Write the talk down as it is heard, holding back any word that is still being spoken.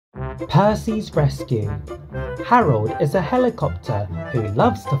Percy's rescue. Harold is a helicopter who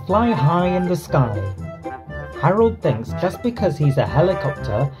loves to fly high in the sky. Harold thinks just because he's a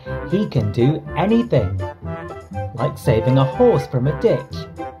helicopter, he can do anything, like saving a horse from a ditch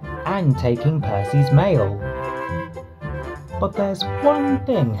and taking Percy's mail. But there's one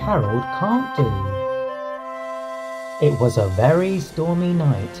thing Harold can't do. It was a very stormy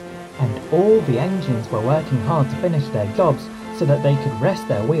night, and all the engines were working hard to finish their jobs so that they could rest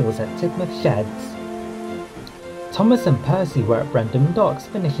their wheels at Tidmouth Sheds. Thomas and Percy were at Brendam Docks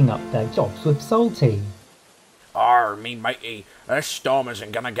finishing up their jobs with Salty. Arr, me matey, this storm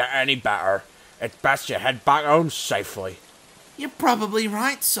isn't gonna get any better. It's best you head back home safely. You're probably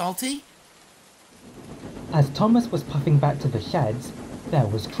right, Salty. As Thomas was puffing back to the sheds, there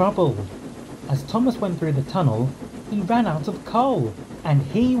was trouble. As Thomas went through the tunnel, he ran out of coal, and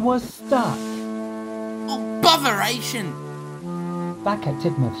he was stuck. Oh, botheration! Back at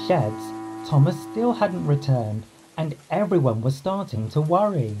Tidmouth Sheds, Thomas still hadn't returned, and everyone was starting to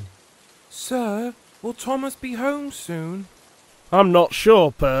worry. Sir, will Thomas be home soon? I'm not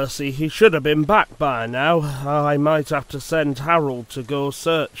sure, Percy. He should have been back by now. I might have to send Harold to go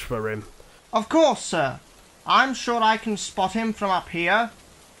search for him. Of course, sir. I'm sure I can spot him from up here.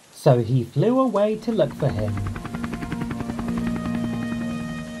 So he flew away to look for him.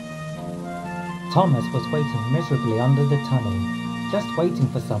 Thomas was waiting miserably under the tunnel, just waiting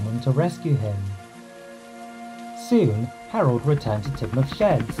for someone to rescue him. Soon, Harold returned to Tidmouth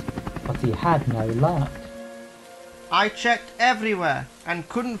Sheds, but he had no luck. I checked everywhere and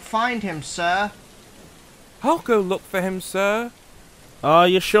couldn't find him, sir. I'll go look for him, sir. Are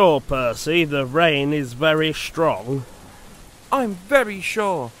you sure, Percy? The rain is very strong. I'm very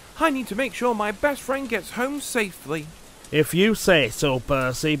sure. I need to make sure my best friend gets home safely. If you say so,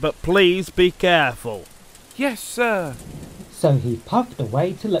 Percy, but please be careful. Yes, sir. So he puffed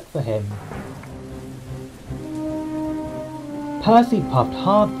away to look for him. Percy puffed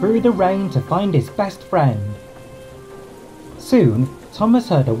hard through the rain to find his best friend. Soon, Thomas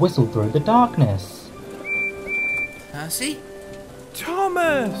heard a whistle through the darkness. Percy?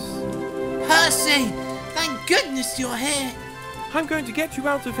 Thomas! Percy! Thank goodness you're here! I'm going to get you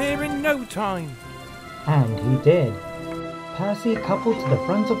out of here in no time. And he did. Percy coupled to the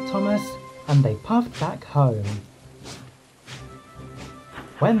front of Thomas, and they puffed back home.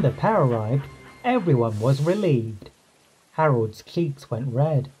 When the pair arrived, everyone was relieved. Harold's cheeks went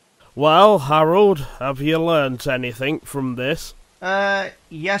red. Well, Harold, have you learnt anything from this?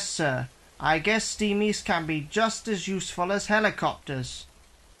 Yes, sir. I guess steamies can be just as useful as helicopters.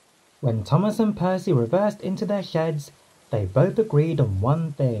 When Thomas and Percy reversed into their sheds, they both agreed on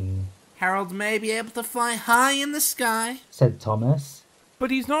one thing. Harold may be able to fly high in the sky, said Thomas.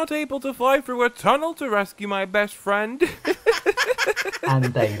 But he's not able to fly through a tunnel to rescue my best friend. And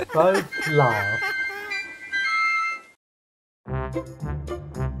they both laughed.